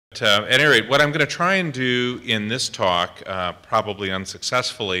at any rate, what I'm going to try and do in this talk, probably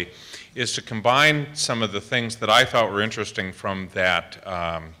unsuccessfully, is to combine some of the things that I thought were interesting from that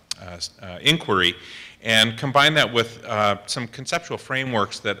inquiry and combine that with some conceptual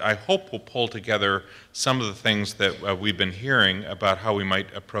frameworks that I hope will pull together some of the things that we've been hearing about how we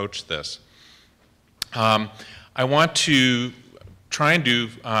might approach this. I want to try and do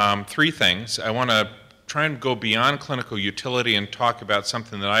three things. I want to try and go beyond clinical utility and talk about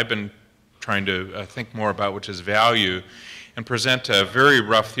something that I've been trying to think more about, which is value, and present a very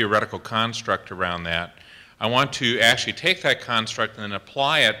rough theoretical construct around that. I want to actually take that construct and then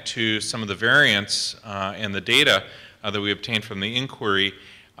apply it to some of the variants and the data that we obtained from the inquiry.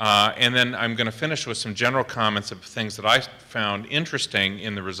 And then I'm going to finish with some general comments of things that I found interesting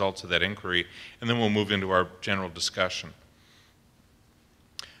in the results of that inquiry, and then we'll move into our general discussion.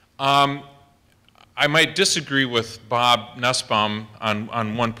 I might disagree with Bob Nussbaum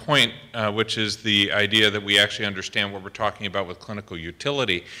on one point, which is the idea that we actually understand what we're talking about with clinical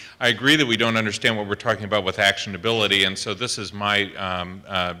utility. I agree that we don't understand what we're talking about with actionability, and so this is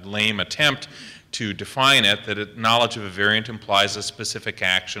my lame attempt to define it, that knowledge of a variant implies a specific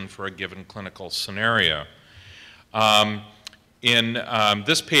action for a given clinical scenario. In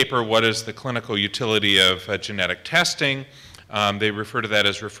this paper, what is the clinical utility of genetic testing? They refer to that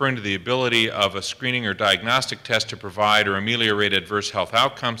as referring to the ability of a screening or diagnostic test to provide or ameliorate adverse health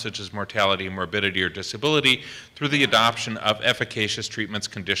outcomes such as mortality, morbidity, or disability through the adoption of efficacious treatments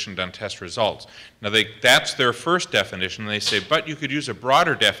conditioned on test results. Now, that's their first definition. They say, but you could use a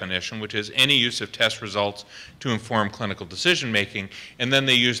broader definition, which is any use of test results to inform clinical decision making. And then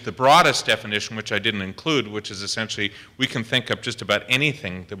they use the broadest definition, which I didn't include, which is essentially we can think of just about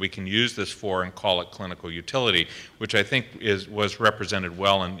anything that we can use this for and call it clinical utility, which I think was represented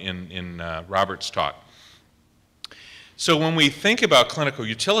well in Robert's talk. So when we think about clinical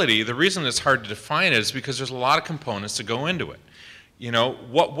utility, the reason it's hard to define it is because there's a lot of components that go into it. You know,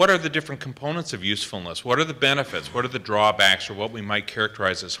 what are the different components of usefulness? What are the benefits? What are the drawbacks, or what we might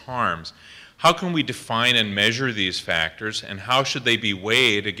characterize as harms? How can we define and measure these factors, and how should they be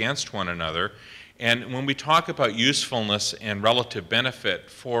weighed against one another? And when we talk about usefulness and relative benefit,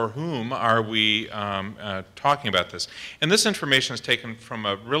 for whom are we talking about this? And this information is taken from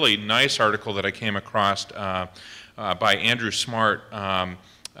a really nice article that I came across by Andrew Smart, a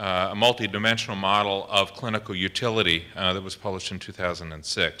multidimensional model of clinical utility that was published in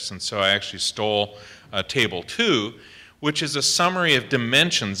 2006. And so I actually stole Table 2, which is a summary of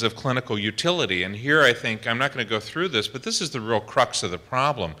dimensions of clinical utility. And here I think, I'm not going to go through this, but this is the real crux of the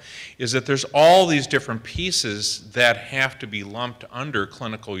problem, is that there's all these different pieces that have to be lumped under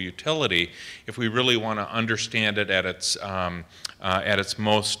clinical utility if we really want to understand it at its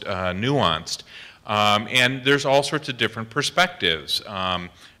most nuanced. And there's all sorts of different perspectives.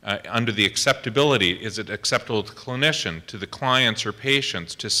 Under the acceptability, is it acceptable to the clinician, to the clients or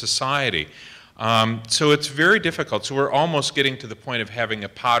patients, to society? So it's very difficult. So we're almost getting to the point of having a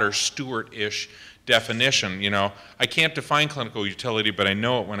Potter-Stewart-ish definition. You know, I can't define clinical utility, but I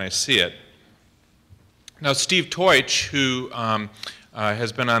know it when I see it. Now, Steve Teutsch, who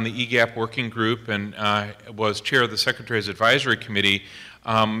has been on the EGAP working group and was chair of the Secretary's Advisory Committee,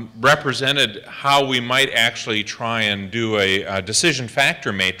 represented how we might actually try and do a decision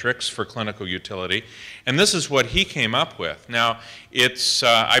factor matrix for clinical utility. And this is what he came up with. Now, it's,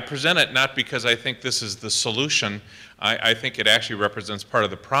 I present it not because I think this is the solution. I think it actually represents part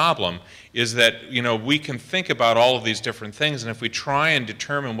of the problem, is that, you know, we can think about all of these different things, and if we try and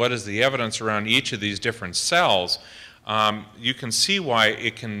determine what is the evidence around each of these different cells, you can see why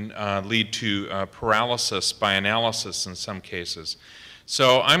it can lead to paralysis by analysis in some cases.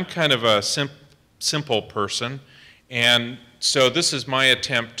 So I'm kind of a simple person, and so this is my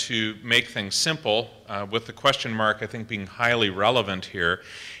attempt to make things simple, with the question mark, I think, being highly relevant here.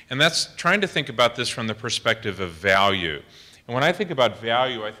 And that's trying to think about this from the perspective of value. And when I think about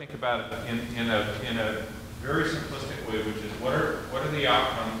value, I think about it in a very simplistic way, which is what are the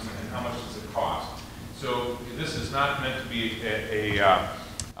outcomes and how much does it cost? So this is not meant to be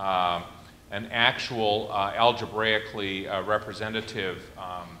an actual algebraically representative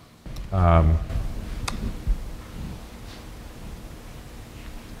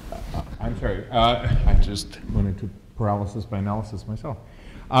I'm sorry, I just went into paralysis by analysis myself.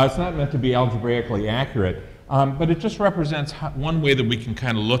 It's not meant to be algebraically accurate, but it just represents one way that we can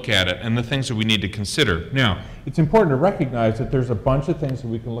kind of look at it and the things that we need to consider. Now, it's important to recognize that there's a bunch of things that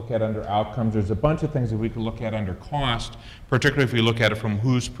we can look at under outcomes. There's a bunch of things that we can look at under cost, particularly if we look at it from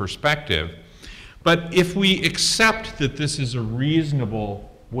whose perspective. But if we accept that this is a reasonable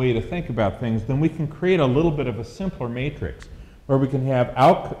way to think about things, then we can create a little bit of a simpler matrix. or we can have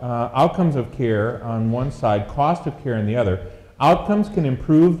outcomes of care on one side, cost of care on the other. Outcomes can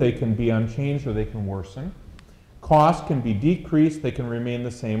improve, they can be unchanged, or they can worsen. Costs can be decreased, they can remain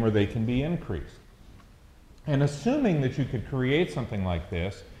the same, or they can be increased. And assuming that you could create something like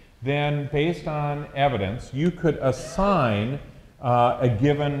this, then based on evidence, you could assign a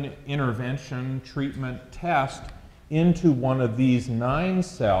given intervention, treatment, test into one of these 9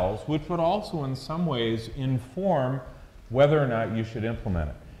 cells, which would also in some ways inform whether or not you should implement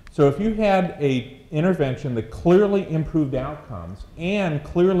it. So if you had an intervention that clearly improved outcomes and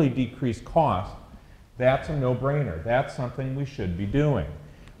clearly decreased cost, that's a no-brainer. That's something we should be doing.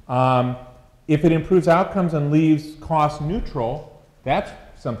 If it improves outcomes and leaves cost neutral, that's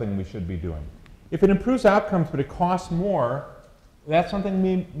something we should be doing. If it improves outcomes but it costs more, that's something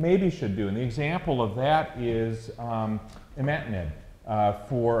we maybe should do. And the example of that is imatinib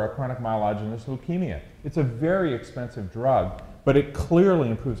for a chronic myelogenous leukemia. It's a very expensive drug, but it clearly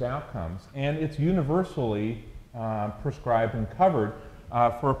improves outcomes, and it's universally prescribed and covered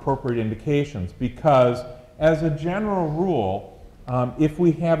for appropriate indications, because as a general rule, if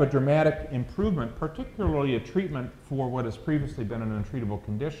we have a dramatic improvement, particularly a treatment for what has previously been an untreatable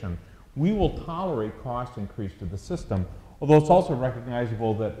condition, we will tolerate cost increase to the system, although it's also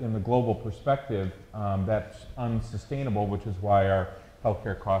recognizable that in the global perspective, that's unsustainable, which is why our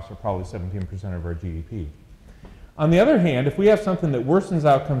healthcare costs are probably 17% of our GDP. On the other hand, if we have something that worsens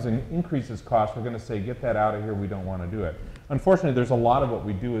outcomes and increases costs, we're going to say, get that out of here, we don't want to do it. Unfortunately, there's a lot of what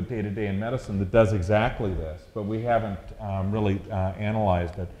we do day-to-day in medicine that does exactly this, but we haven't really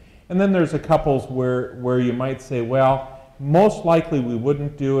analyzed it. And then there's a couples where you might say, well, most likely we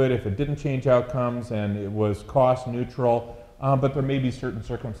wouldn't do it if it didn't change outcomes and it was cost neutral, but there may be certain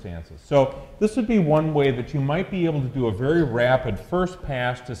circumstances. So this would be one way that you might be able to do a very rapid first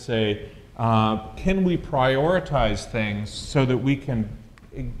pass to say, can we prioritize things so that we can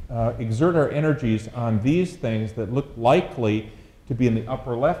exert our energies on these things that look likely to be in the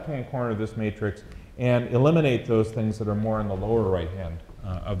upper left-hand corner of this matrix and eliminate those things that are more in the lower right-hand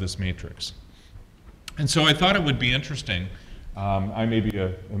of this matrix. And so I thought it would be interesting, I may be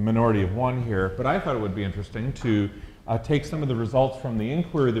a minority of one here, but I thought it would be interesting to take some of the results from the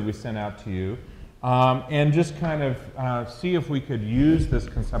inquiry that we sent out to you and just kind of see if we could use this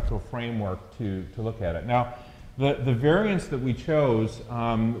conceptual framework to look at it. Now, the variants that we chose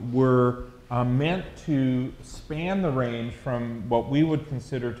were meant to span the range from what we would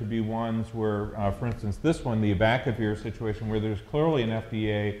consider to be ones where, for instance, this one, the abacavir situation, where there's clearly an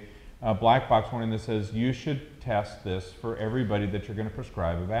FDA black box warning that says you should test this for everybody that you're going to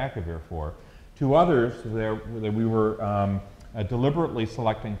prescribe abacavir for. To others, that we were deliberately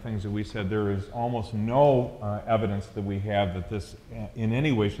selecting things that we said there is almost no evidence that we have that this in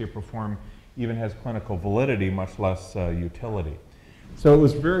any way, shape, or form even has clinical validity, much less utility. So it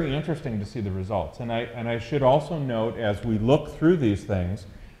was very interesting to see the results. And I should also note, as we look through these things,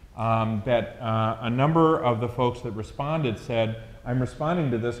 that a number of the folks that responded said, I'm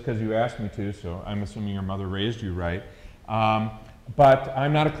responding to this because you asked me to, so I'm assuming your mother raised you right, but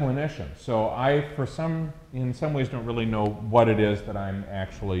I'm not a clinician. So I, in some ways, don't really know what it is that I'm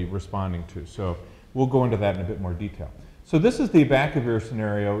actually responding to. So we'll go into that in a bit more detail. So this is the abacavir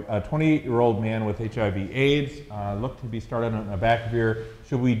scenario. A 28-year-old man with HIV/AIDS looked to be started on abacavir.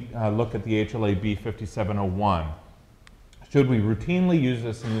 Should we look at the HLA-B5701? Should we routinely use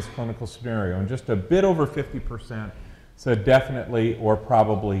this in this clinical scenario? And just a bit over 50% said definitely or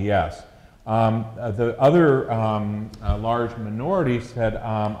probably yes. The other large minority said,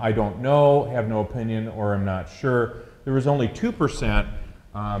 I don't know, have no opinion, or I'm not sure. There was only 2%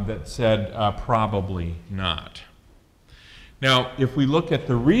 that said probably not. Now, if we look at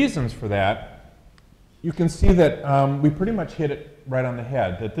the reasons for that, you can see that we pretty much hit it right on the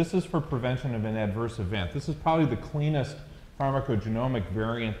head, that this is for prevention of an adverse event. This is probably the cleanest pharmacogenomic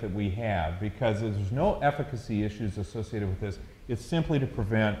variant that we have, because there's no efficacy issues associated with this. It's simply to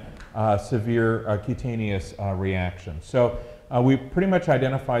prevent severe cutaneous reactions. So we pretty much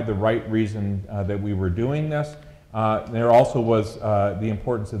identified the right reason that we were doing this. There also was the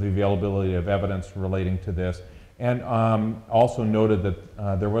importance of the availability of evidence relating to this, and also noted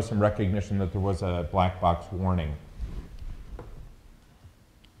that there was some recognition that there was a black box warning.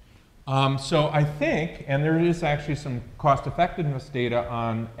 So I think, and there is actually some cost-effectiveness data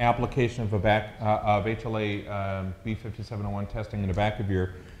on application of HLA B5701 testing in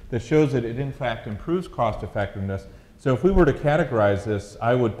abacavir that shows that it in fact improves cost-effectiveness. So if we were to categorize this,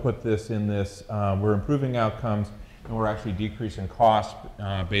 I would put this in this, we're improving outcomes and we're actually decreasing costs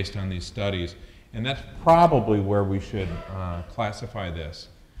based on these studies. And that's probably where we should classify this.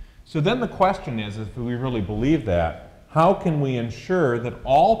 So then the question is, if we really believe that, how can we ensure that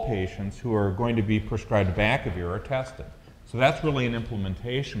all patients who are going to be prescribed Abacavir are tested? So that's really an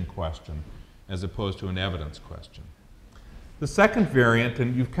implementation question as opposed to an evidence question. The second variant,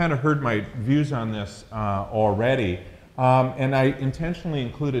 and you've kind of heard my views on this already, and I intentionally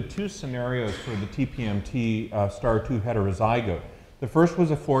included two scenarios for the TPMT STAR2 heterozygote. The first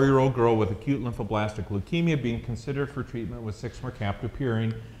was a 4-year-old girl with acute lymphoblastic leukemia being considered for treatment with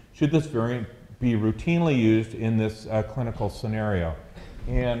 6-mercaptopurine. Should this variant be routinely used in this clinical scenario?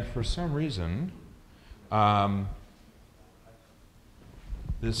 And for some reason,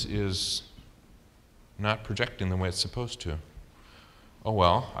 this is not projecting the way it's supposed to. Oh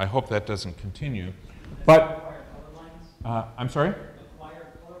well, I hope that doesn't continue. But, I'm sorry?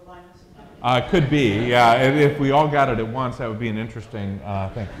 Could be, yeah. If we all got it at once, that would be an interesting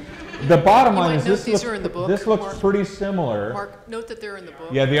thing. The bottom line is this looks pretty similar. Mark, note that they're in the book.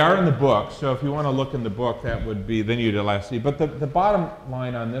 Yeah, they are in the book. So if you want to look in the book, that would be, then you'd allow to see. But the bottom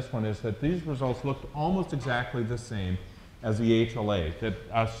line on this one is that these results looked almost exactly the same as the HLA. That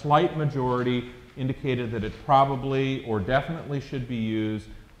a slight majority indicated that it probably or definitely should be used.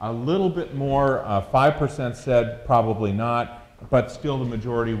 A little bit more, 5% said probably not, but still the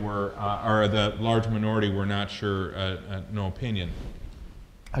majority were, or the large minority were not sure, no opinion.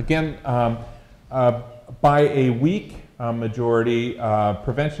 Again, by a weak majority,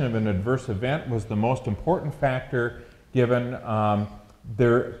 prevention of an adverse event was the most important factor given.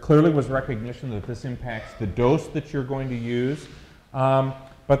 There clearly was recognition that this impacts the dose that you're going to use.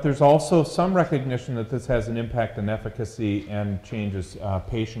 But there's also some recognition that this has an impact on efficacy and changes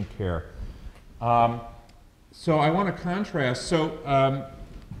patient care. So I want to contrast. So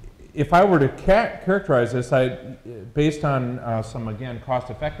if I were to characterize this, based on some, again,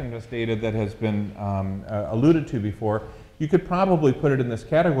 cost-effectiveness data that has been alluded to before, you could probably put it in this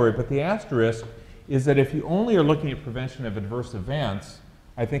category. But the asterisk is that if you only are looking at prevention of adverse events,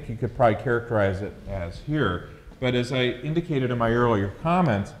 I think you could probably characterize it as here. But as I indicated in my earlier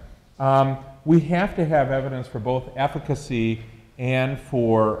comments, we have to have evidence for both efficacy and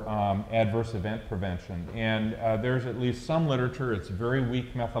for adverse event prevention. And there's at least some literature, it's very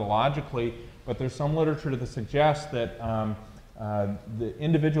weak methodologically, but there's some literature that suggests that the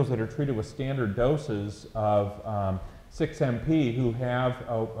individuals that are treated with standard doses of 6-MP who have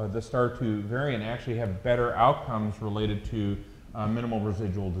the STAR2 variant actually have better outcomes related to minimal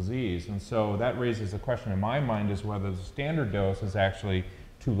residual disease. And so that raises a question in my mind is whether the standard dose is actually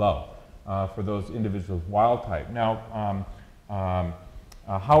too low for those individuals wild type. Now,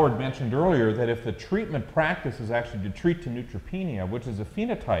 Howard mentioned earlier that if the treatment practice is actually to treat to neutropenia, which is a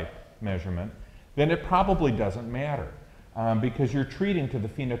phenotype measurement, then it probably doesn't matter because you're treating to the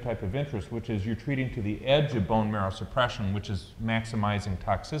phenotype of interest, which is you're treating to the edge of bone marrow suppression, which is maximizing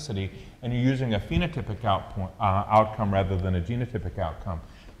toxicity, and you're using a phenotypic outcome rather than a genotypic outcome.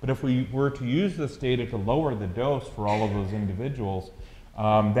 But if we were to use this data to lower the dose for all of those individuals,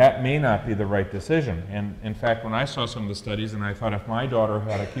 that may not be the right decision. And in fact, when I saw some of the studies and I thought if my daughter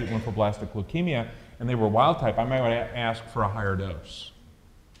had acute lymphoblastic leukemia and they were wild type, I might want to ask for a higher dose.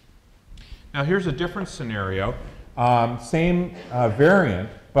 Now here's a different scenario. Same variant,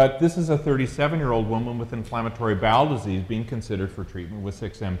 but this is a 37-year-old woman with inflammatory bowel disease being considered for treatment with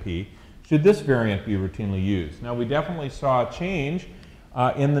 6-MP. Should this variant be routinely used? Now we definitely saw a change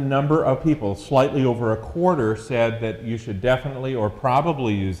in the number of people. Slightly over a quarter said that you should definitely or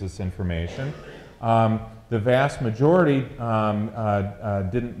probably use this information. The vast majority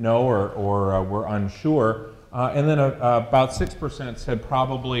didn't know or were unsure. And then about 6% said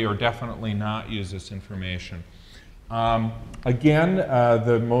probably or definitely not use this information. Again,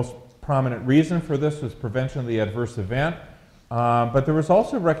 the most prominent reason for this was prevention of the adverse event. But there was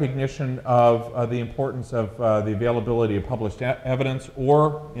also recognition of the importance of the availability of published evidence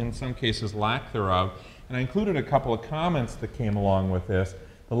or, in some cases, lack thereof. And I included a couple of comments that came along with this.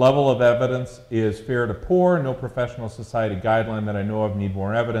 The level of evidence is fair to poor. No professional society guideline that I know of need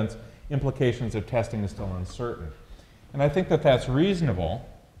more evidence. Implications of testing is still uncertain. And I think that that's reasonable.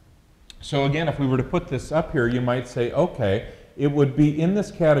 So again, if we were to put this up here, you might say, okay, it would be in this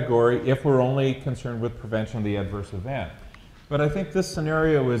category if we're only concerned with prevention of the adverse event. But I think this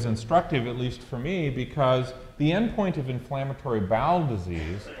scenario is instructive, at least for me, because the endpoint of inflammatory bowel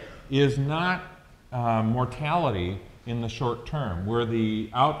disease is not mortality in the short term, where the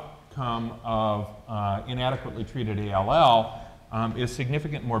outcome of inadequately treated ALL is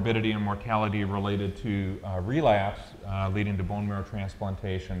significant morbidity and mortality related to relapse, leading to bone marrow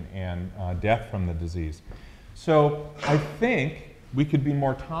transplantation and death from the disease. So I think we could be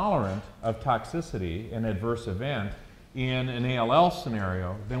more tolerant of toxicity and adverse event in an ALL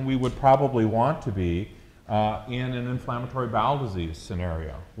scenario than we would probably want to be in an inflammatory bowel disease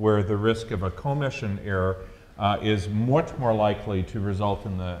scenario, where the risk of a commission error is much more likely to result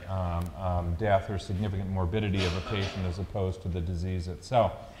in the death or significant morbidity of a patient as opposed to the disease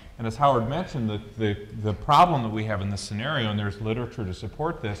itself. And as Howard mentioned, the problem that we have in this scenario, and there's literature to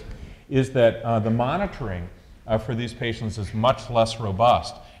support this, is that the monitoring for these patients is much less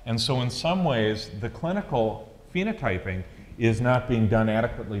robust. And so in some ways, the clinical phenotyping is not being done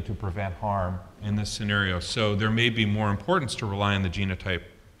adequately to prevent harm in this scenario. So there may be more importance to rely on the genotype.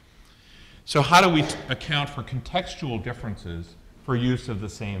 So how do we account for contextual differences for use of the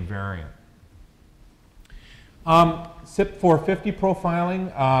same variant? CYP450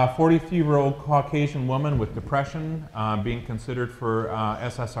 profiling, 43-year-old Caucasian woman with depression being considered for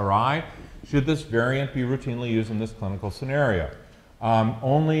SSRI. Should this variant be routinely used in this clinical scenario?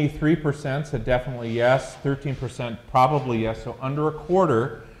 Only 3% said definitely yes, 13% probably yes, so under a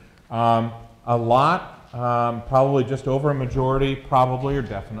quarter. A lot, probably just over a majority, probably or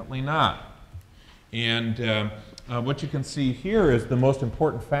definitely not. And what you can see here is the most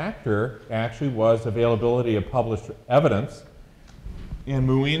important factor actually was availability of published evidence. And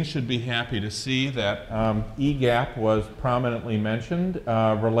Muin should be happy to see that EGAP was prominently mentioned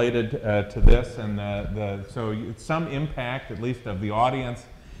related to this, and so some impact, at least of the audience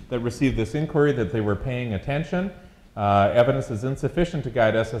that received this inquiry, that they were paying attention. Evidence is insufficient to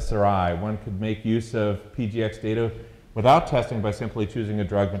guide SSRI. One could make use of PGX data without testing by simply choosing a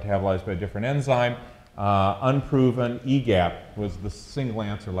drug metabolized by a different enzyme. Unproven. EGAP was the single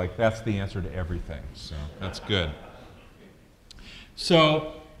answer, like that's the answer to everything, so that's good.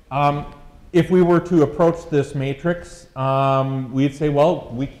 So if we were to approach this matrix, we'd say, well,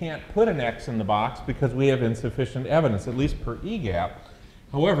 we can't put an X in the box because we have insufficient evidence, at least per EGAP.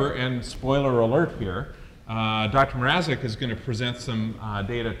 However, and spoiler alert here, Dr. Mrazek is going to present some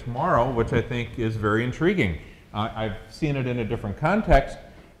data tomorrow, which I think is very intriguing. I've seen it in a different context,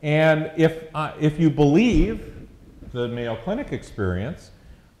 and if you believe the Mayo Clinic experience,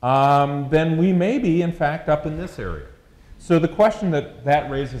 then we may be, in fact, up in this area. So the question that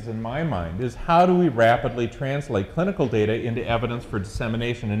raises in my mind is, how do we rapidly translate clinical data into evidence for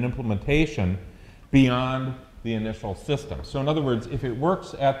dissemination and implementation beyond the initial system? So in other words, if it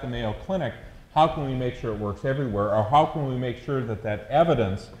works at the Mayo Clinic, how can we make sure it works everywhere, or how can we make sure that that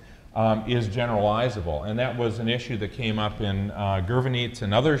evidence is generalizable? And that was an issue that came up in Gervanitz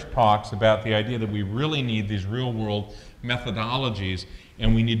and others' talks about the idea that we really need these real-world methodologies,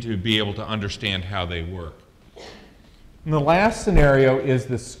 and we need to be able to understand how they work. And the last scenario is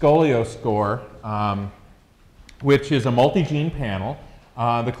the Scolio score, which is a multi-gene panel.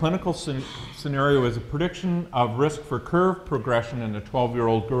 The clinical scenario is a prediction of risk for curve progression in a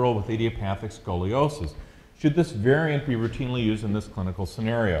 12-year-old girl with idiopathic scoliosis. Should this variant be routinely used in this clinical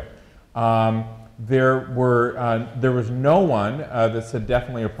scenario? There was no one that said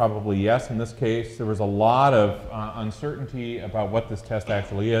definitely or probably yes. In this case, there was a lot of uncertainty about what this test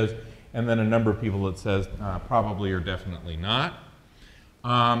actually is, and then a number of people that says probably or definitely not.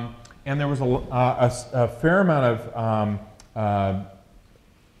 And there was a fair amount of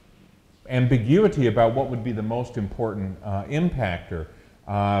ambiguity about what would be the most important impactor.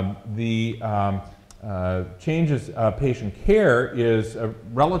 Changes patient care is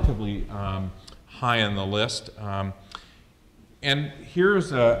relatively high on the list. And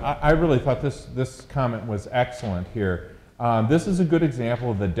here's I really thought this comment was excellent here. This is a good example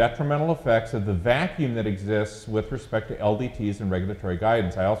of the detrimental effects of the vacuum that exists with respect to LDTs and regulatory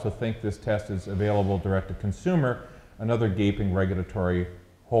guidance. I also think this test is available direct to consumer, another gaping regulatory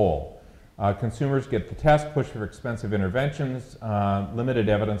hole. Consumers get the test, push for expensive interventions, limited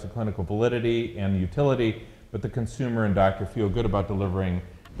evidence of clinical validity and utility, but the consumer and doctor feel good about delivering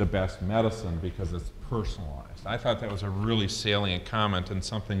the best medicine because it's personalized. I thought that was a really salient comment and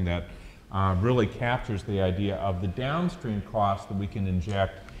something that really captures the idea of the downstream costs that we can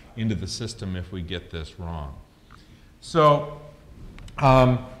inject into the system if we get this wrong. So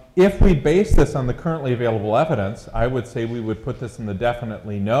if we base this on the currently available evidence, I would say we would put this in the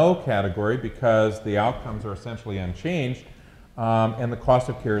definitely no category because the outcomes are essentially unchanged and the cost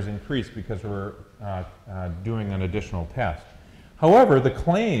of care is increased because we're doing an additional test. However, the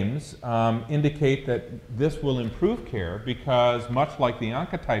claims indicate that this will improve care because, much like the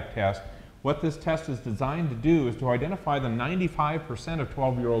Oncotype test, what this test is designed to do is to identify the 95% of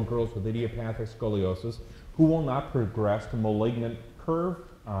 12-year-old girls with idiopathic scoliosis who will not progress to malignant curve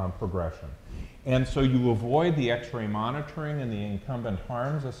progression. And so you avoid the X-ray monitoring and the incumbent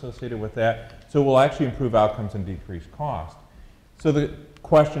harms associated with that, so it will actually improve outcomes and decrease cost. So the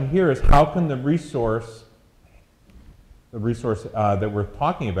question here is, how can the resource that we're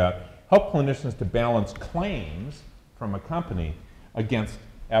talking about help clinicians to balance claims from a company against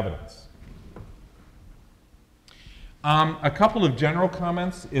evidence. A couple of general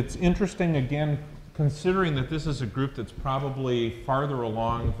comments. It's interesting, again, considering that this is a group that's probably farther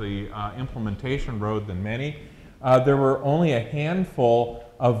along the implementation road than many. There were only a handful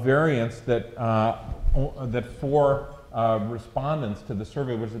of variants that, for respondents to the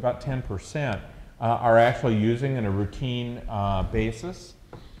survey, which is about 10%, are actually using in a routine basis,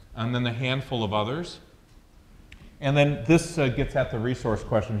 and then a handful of others. And then this gets at the resource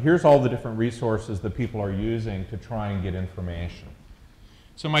question. Here's all the different resources that people are using to try and get information.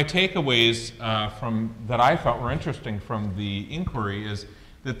 So my takeaways that I thought were interesting from the inquiry is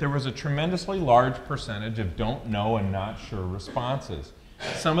that there was a tremendously large percentage of don't know and not sure responses.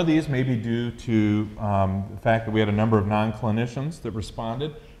 Some of these may be due to the fact that we had a number of non-clinicians that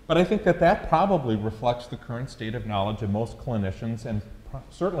responded, but I think that that probably reflects the current state of knowledge of most clinicians and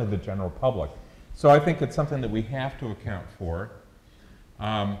certainly the general public. So I think it's something that we have to account for.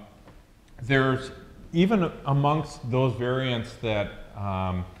 There's, even amongst those variants that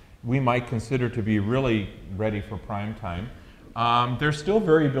we might consider to be really ready for prime time, there's still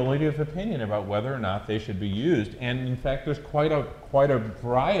variability of opinion about whether or not they should be used. And in fact, there's quite a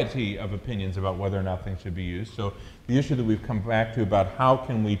variety of opinions about whether or not things should be used. So the issue that we've come back to about how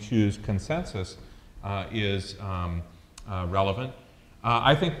can we choose consensus is relevant.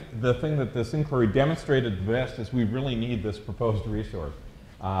 I think the thing that this inquiry demonstrated the best is we really need this proposed resource.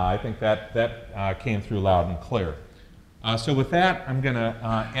 I think that came through loud and clear. So with that, I'm going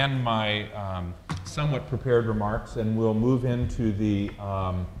to end my somewhat prepared remarks, and we'll move into the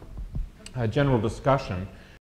general discussion.